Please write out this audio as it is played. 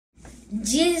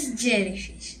Jill's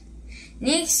jellyfish.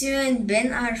 Nick, Sue and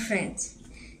Ben are friends.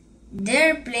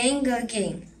 They're playing a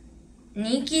game.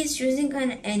 Nick is choosing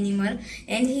an animal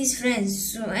and his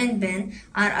friends Sue and Ben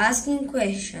are asking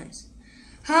questions.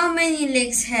 How many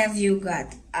legs have you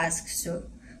got? asks Sue.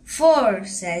 4,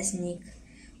 says Nick.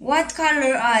 What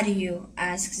color are you?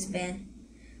 asks Ben.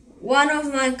 One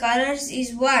of my colors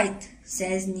is white,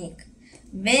 says Nick.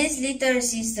 Ben's little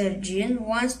sister Jill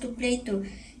wants to play too.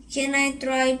 Can I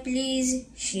try, please?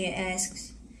 she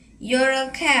asks. You're a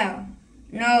cow.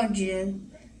 No, Jill.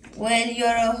 Well,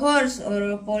 you're a horse or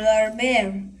a polar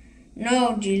bear.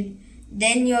 No, Jill.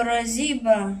 Then you're a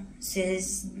zebra,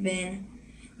 says Ben.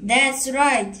 That's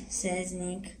right, says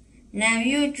Nick. Now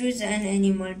you choose an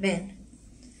animal, Ben.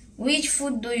 Which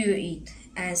food do you eat?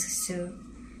 asks Sue.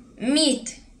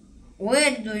 Meat.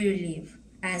 Where do you live?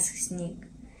 asks Nick.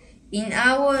 In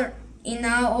our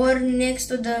next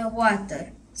to the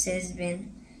water, says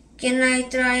Ben. Can I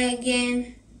try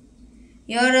again?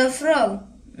 You're a frog.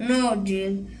 No,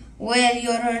 Jill. Well,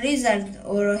 you're a lizard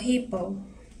or a hippo.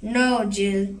 No,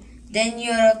 Jill. Then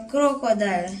you're a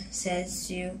crocodile, says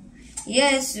Sue.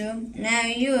 Yes, Sue. Now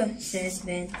you, says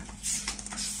Ben.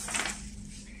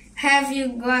 Have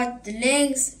you got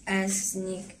legs? asks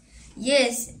Nick.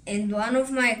 Yes, and one of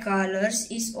my colors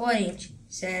is orange,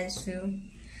 says Sue.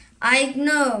 I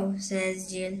know,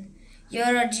 says Jill.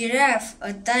 You're a giraffe,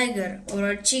 a tiger, or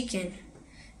a chicken.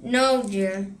 No,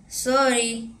 Jill.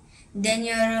 Sorry. Then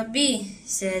you're a bee,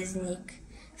 says Nick.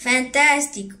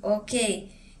 Fantastic.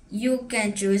 Okay. You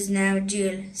can choose now,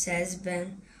 Jill, says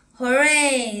Ben.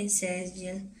 Hooray, says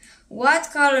Jill. What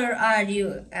color are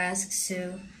you? asks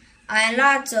Sue. I'm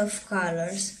lots of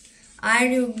colors. Are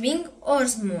you big or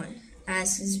small?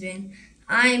 asks Ben.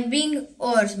 I'm big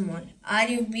or small. Are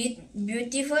you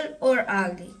beautiful or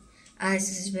ugly?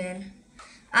 asks Ben.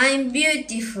 I'm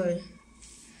beautiful.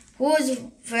 Whose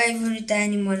favorite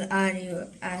animal are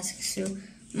you? asks Sue.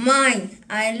 Mine.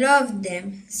 I love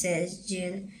them, says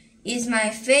Jill. Is my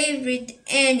favorite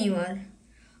animal.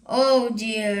 Oh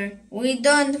dear, we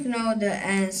don't know the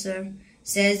answer,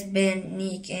 says Ben,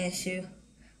 Nick and Sue.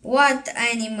 What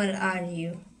animal are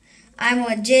you? I'm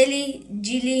a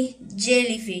jellyfish,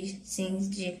 sings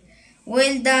Jill.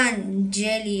 Well done,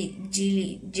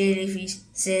 jellyfish,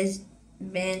 says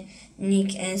Ben,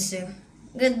 Nick and Sue.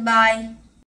 Goodbye.